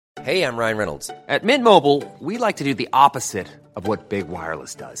Hey, I'm Ryan Reynolds. At Mint Mobile, we like to do the opposite of what Big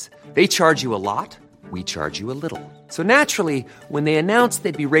Wireless does. They charge you a lot, we charge you a little. So naturally, when they announced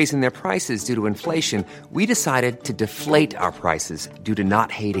they'd be raising their prices due to inflation, we decided to deflate our prices due to not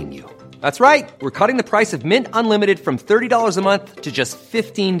hating you. That's right. We're cutting the price of Mint Unlimited from $30 a month to just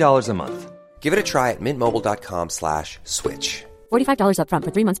 $15 a month. Give it a try at mintmobile.com/switch. $45 up front for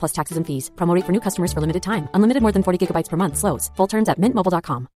 3 months plus taxes and fees. Promo rate for new customers for limited time. Unlimited more than 40 gigabytes per month. Slows full terms at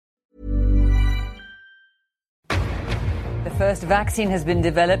mintmobile.com. The first vaccine has been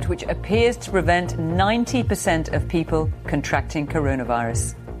developed which appears to prevent 90% of people contracting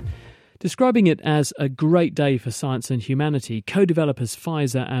coronavirus. Describing it as a great day for science and humanity, co-developers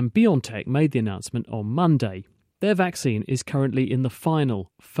Pfizer and BioNTech made the announcement on Monday. Their vaccine is currently in the final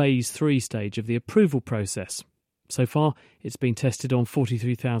Phase 3 stage of the approval process. So far, it's been tested on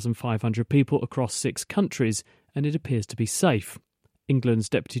 43,500 people across 6 countries, and it appears to be safe. England's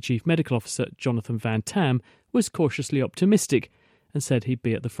Deputy Chief Medical Officer Jonathan Van Tam was cautiously optimistic and said he'd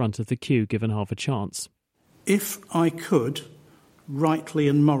be at the front of the queue given half a chance. If I could, rightly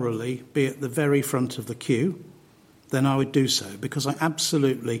and morally, be at the very front of the queue, then I would do so, because I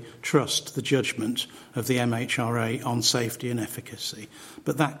absolutely trust the judgment of the MHRA on safety and efficacy.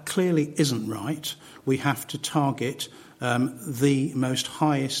 But that clearly isn't right. We have to target the most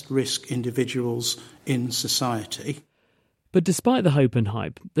highest risk individuals in society. But despite the hope and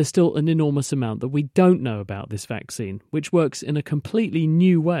hype, there's still an enormous amount that we don't know about this vaccine, which works in a completely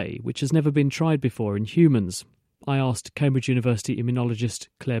new way, which has never been tried before in humans. I asked Cambridge University immunologist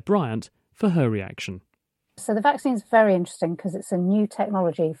Claire Bryant for her reaction. So the vaccine is very interesting because it's a new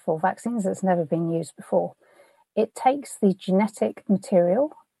technology for vaccines that's never been used before. It takes the genetic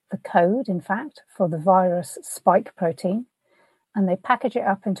material, the code, in fact, for the virus spike protein, and they package it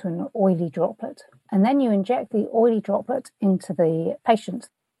up into an oily droplet. And then you inject the oily droplet into the patient.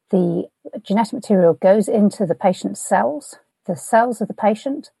 The genetic material goes into the patient's cells. The cells of the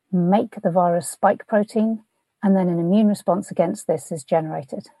patient make the virus spike protein, and then an immune response against this is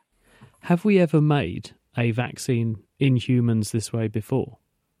generated. Have we ever made a vaccine in humans this way before?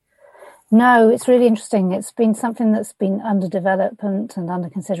 No, it's really interesting. It's been something that's been under development and under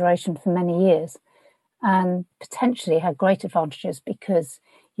consideration for many years, and potentially had great advantages because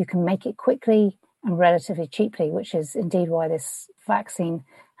you can make it quickly and relatively cheaply, which is indeed why this vaccine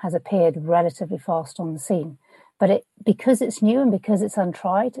has appeared relatively fast on the scene. But because it's new and because it's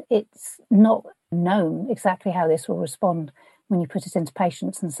untried, it's not known exactly how this will respond when you put it into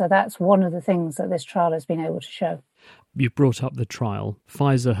patients. And so that's one of the things that this trial has been able to show. You brought up the trial.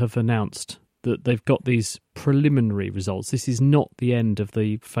 Pfizer have announced that they've got these preliminary results. This is not the end of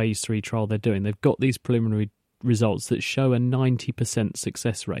the phase 3 trial they're doing. They've got these preliminary results that show a 90%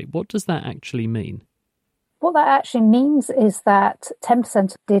 success rate. What does that actually mean? What that actually means is that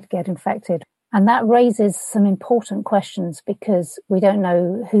 10% did get infected. And that raises some important questions because we don't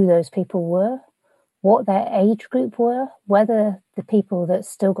know who those people were, what their age group were, whether the people that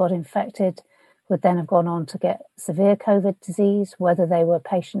still got infected would then have gone on to get severe COVID disease, whether they were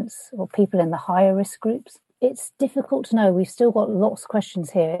patients or people in the higher risk groups. It's difficult to know. We've still got lots of questions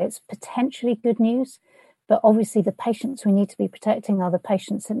here. It's potentially good news, but obviously the patients we need to be protecting are the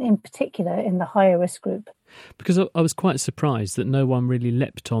patients, and in particular in the higher risk group. Because I was quite surprised that no one really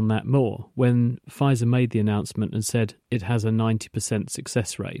leapt on that more when Pfizer made the announcement and said it has a 90%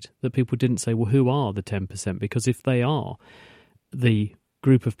 success rate, that people didn't say, well, who are the 10%? Because if they are the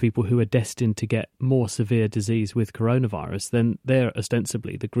group of people who are destined to get more severe disease with coronavirus, then they're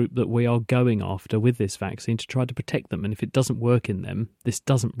ostensibly the group that we are going after with this vaccine to try to protect them. And if it doesn't work in them, this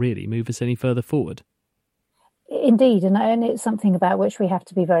doesn't really move us any further forward. Indeed, and it's something about which we have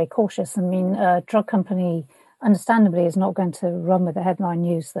to be very cautious. I mean, a drug company, understandably, is not going to run with the headline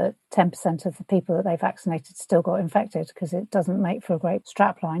news that 10% of the people that they vaccinated still got infected, because it doesn't make for a great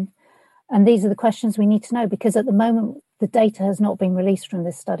strapline. And these are the questions we need to know, because at the moment, the data has not been released from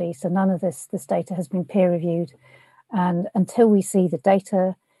this study. So none of this data has been peer reviewed. And until we see the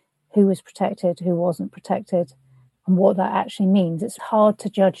data, who was protected, who wasn't protected, and what that actually means, it's hard to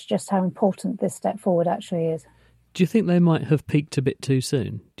judge just how important this step forward actually is. Do you think they might have peaked a bit too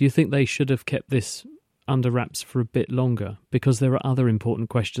soon? Do you think they should have kept this under wraps for a bit longer? Because there are other important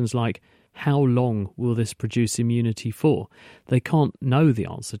questions like, how long will this produce immunity for? They can't know the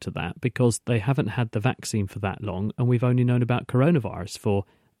answer to that because they haven't had the vaccine for that long, and we've only known about coronavirus for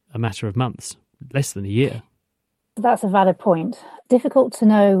a matter of months, less than a year. That's a valid point. Difficult to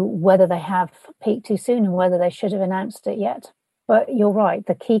know whether they have peaked too soon and whether they should have announced it yet. But you're right,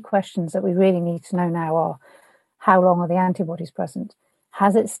 the key questions that we really need to know now are, how long are the antibodies present?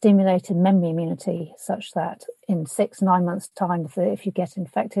 Has it stimulated memory immunity such that in 6-9 months' time, if you get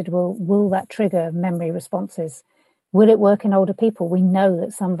infected, will that trigger memory responses? Will it work in older people? We know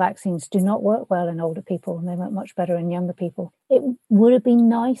that some vaccines do not work well in older people, and they work much better in younger people. It would have been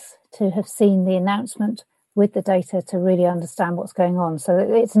nice to have seen the announcement with the data to really understand what's going on. So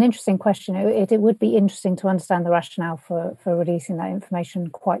it's an interesting question. It would be interesting to understand the rationale for releasing that information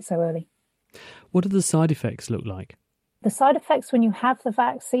quite so early. What do the side effects look like? The side effects when you have the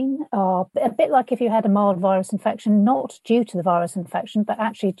vaccine are a bit like if you had a mild virus infection, not due to the virus infection, but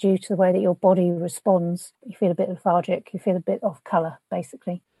actually due to the way that your body responds. You feel a bit lethargic, you feel a bit off colour,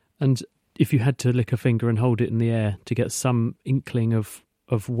 basically. And if you had to lick a finger and hold it in the air to get some inkling of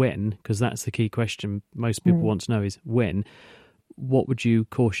when, because that's the key question most people want to know is when, what would you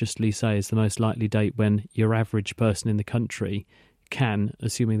cautiously say is the most likely date when your average person in the country can,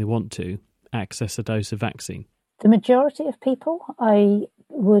 assuming they want to, access a dose of vaccine? The majority of people, I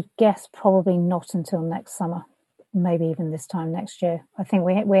would guess probably not until next summer, maybe even this time next year. I think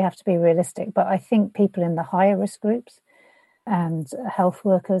we have to be realistic, but I think people in the higher risk groups and health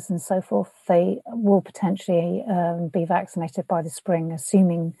workers and so forth, they will potentially be vaccinated by the spring,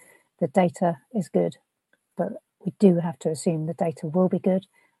 assuming the data is good. But we do have to assume the data will be good,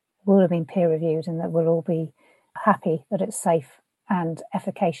 will have been peer reviewed, and that we'll all be happy that it's safe and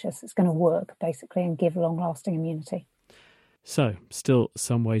efficacious. It's going to work, basically, and give long-lasting immunity. So, still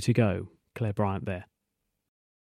some way to go. Claire Bryant there.